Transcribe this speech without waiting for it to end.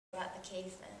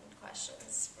caveman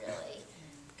questions really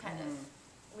kind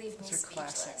of leave me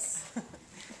speechless.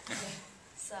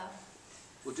 So.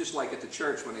 Well, just like at the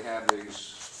church when they have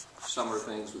these summer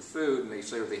things with food, and they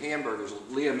say with the hamburgers,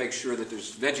 Leah makes sure that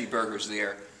there's veggie burgers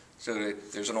there so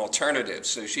that there's an alternative.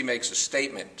 So she makes a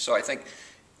statement. So I think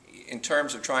in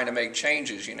terms of trying to make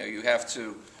changes, you know, you have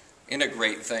to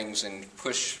integrate things and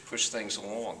push things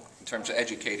along in terms of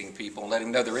educating people and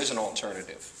letting them know there is an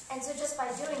alternative. And so just by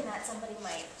doing that, somebody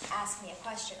might ask me a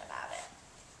question about it.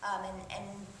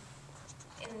 And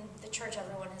in the church,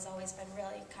 everyone has always been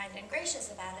really kind and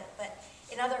gracious about it, but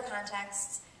in other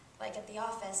contexts, like at the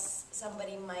office,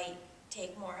 somebody might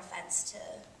take more offense to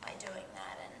my doing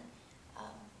that and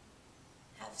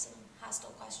have some hostile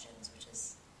questions, which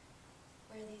is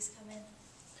where these come in.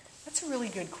 That's a really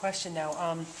good question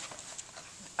now.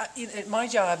 At my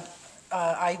job,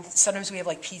 sometimes we have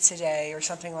like pizza day or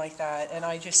something like that, and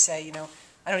I just say, you know,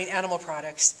 I don't eat animal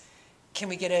products. Can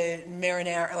we get a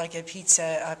marinara, like a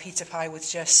pizza pie with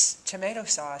just tomato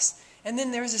sauce? And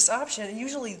then there's this option, and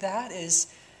usually that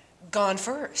is gone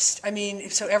first. I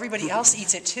mean, so everybody else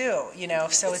eats it too, you know,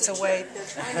 so it's a way. They're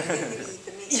trying to get me to eat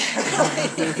the meat. Yeah,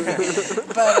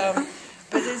 really.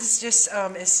 But it's just,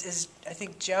 as I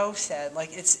think Joe said,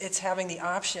 like it's having the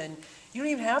option. You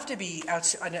don't even have to be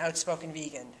an outspoken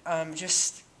vegan.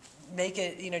 Just make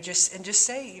it, you know, just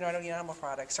say, you know, I don't eat animal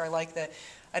products, or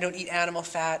I don't eat animal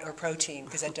fat or protein,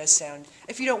 because that does sound,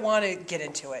 if you don't want to get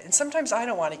into it. And sometimes I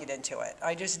don't want to get into it.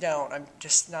 I just don't. I'm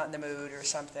just not in the mood or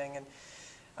something, and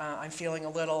I'm feeling a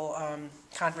little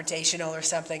confrontational or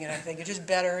something, and I think it's just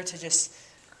better to just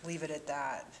leave it at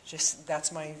that. Just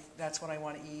that's what I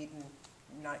want to eat, and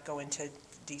not go into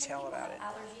detail about it.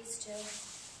 Allergies too.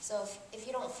 So if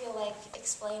you don't feel like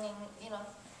explaining, you know,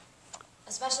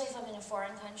 especially if I'm in a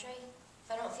foreign country,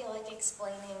 if I don't feel like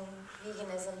explaining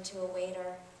veganism to a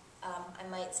waiter, I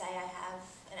might say I have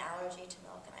an allergy to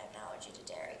milk and I have an allergy to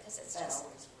dairy, because it's just,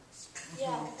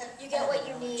 yeah, you get what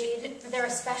you need. They're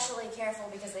especially careful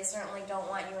because they certainly don't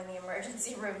want you in the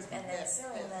emergency room and then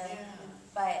suing them.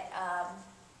 But,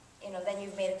 you know, then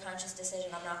you've made a conscious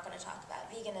decision, I'm not going to talk about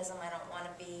veganism, I don't want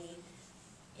to be,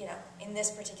 you know, in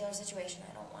this particular situation,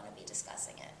 I don't want to be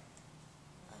discussing it.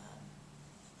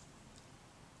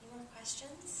 Any more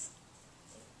questions?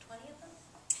 20 of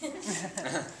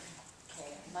them?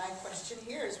 Okay, my question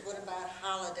here is, what about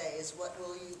holidays? What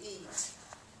will you eat?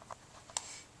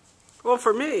 Well,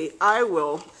 for me,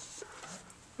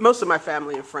 most of my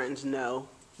family and friends know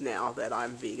now that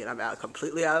I'm vegan. I'm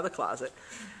completely out of the closet.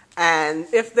 And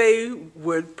if they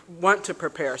would want to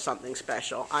prepare something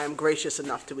special, I am gracious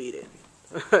enough to eat it.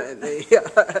 And they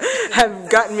have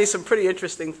gotten me some pretty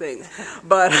interesting things.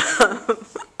 But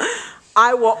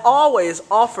I will always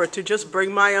offer to just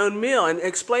bring my own meal and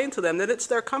explain to them that it's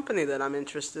their company that I'm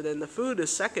interested in. The food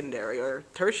is secondary or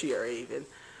tertiary even.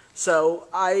 So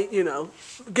I, you know,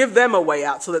 give them a way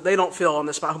out so that they don't feel on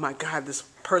the spot, oh my God, this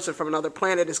person from another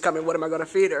planet is coming, what am I going to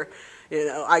feed her? You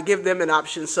know, I give them an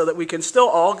option so that we can still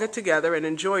all get together and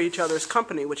enjoy each other's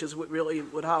company, which is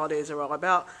what holidays are all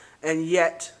about. And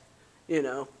yet, you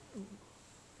know,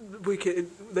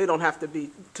 they don't have to be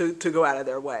to go out of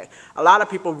their way. A lot of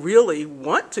people really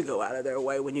want to go out of their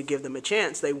way when you give them a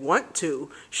chance. They want to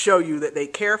show you that they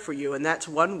care for you, and that's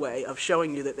one way of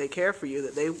showing you that they care for you,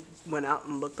 that they went out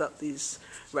and looked up these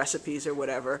recipes or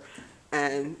whatever.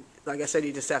 And like I said,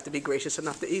 you just have to be gracious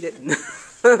enough to eat it.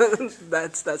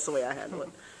 That's the way I handle it.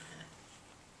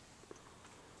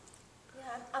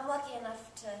 Yeah, I'm lucky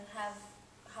enough to have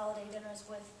holiday dinners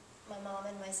with my mom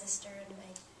and my sister, and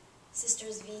my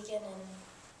sister's vegan,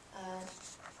 and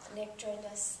Nick joined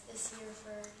us this year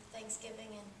for Thanksgiving,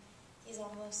 and he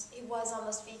was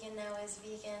almost vegan, now is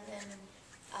vegan,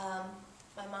 and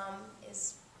my mom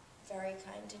is very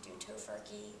kind to do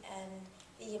tofurkey and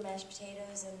vegan mashed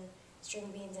potatoes and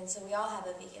string beans, and so we all have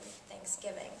a vegan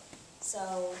Thanksgiving.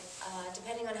 So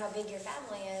depending on how big your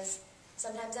family is,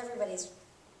 sometimes everybody's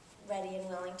ready and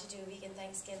willing to do vegan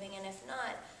Thanksgiving, and if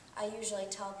not, I usually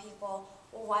tell people,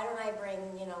 well, why don't I bring,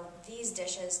 you know, these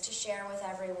dishes to share with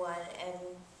everyone, and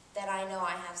that I know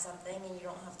I have something and you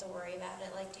don't have to worry about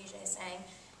it, like DJ's saying.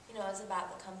 You know, it's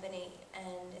about the company,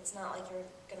 and it's not like you're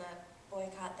going to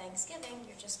boycott Thanksgiving,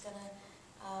 you're just going to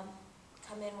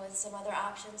come in with some other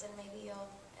options, and maybe you'll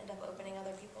end up opening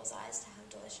other people's eyes to how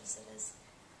delicious it is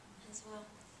as well.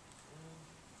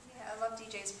 Yeah, I love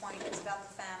DJ's point. It's about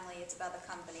the family, it's about the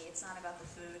company, it's not about the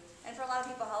food. And for a lot of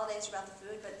people, holidays are about the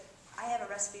food, but I have a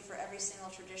recipe for every single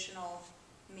traditional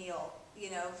meal.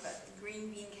 You know,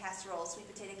 green bean casserole, sweet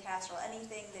potato casserole,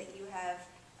 anything that you have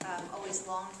always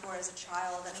longed for as a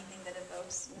child, anything that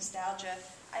evokes nostalgia.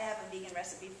 I have a vegan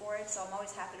recipe for it, so I'm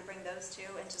always happy to bring those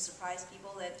too and to surprise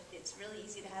people that it's really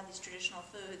easy to have these traditional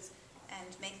foods and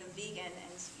make them vegan.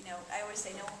 And I always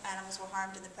say no animals were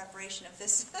harmed in the preparation of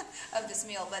this of this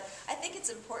meal. But I think it's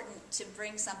important to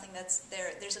bring something that's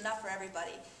there's enough for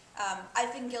everybody.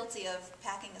 I've been guilty of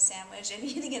packing a sandwich and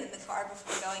eating it in the car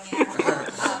before going in.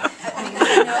 Because I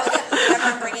know that whatever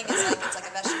I'm bringing is it's like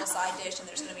a vegetable side dish and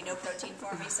there's going to be no protein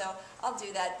for me, so I'll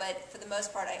do that. But for the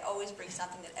most part, I always bring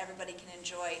something that everybody can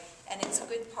enjoy. And it's a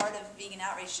good part of vegan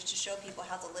outreach to show people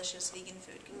how delicious vegan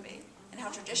food can be and how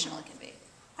traditional it can be.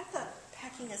 I thought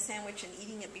packing a sandwich and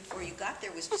eating it before you got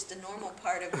there was just a normal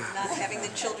part of not having the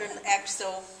children act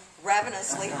so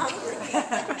ravenously hungry.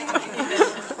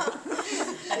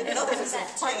 I didn't know there was a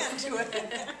plan to it.